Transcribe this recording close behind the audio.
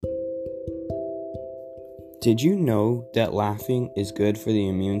Did you know that laughing is good for the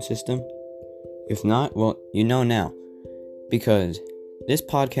immune system? If not, well, you know now, because this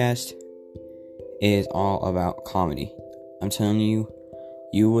podcast is all about comedy. I'm telling you,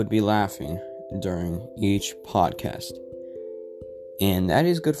 you would be laughing during each podcast. And that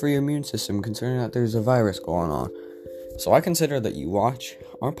is good for your immune system, considering that there's a virus going on. So I consider that you watch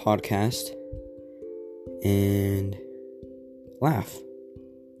our podcast and laugh.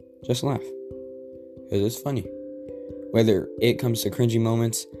 Just laugh. Because it's funny. Whether it comes to cringy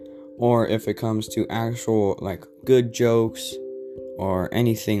moments, or if it comes to actual, good jokes, or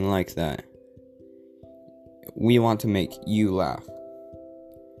anything like that. We want to make you laugh.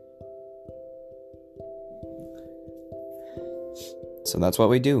 So that's what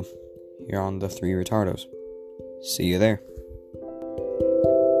we do here on the Three Retardos. See you there.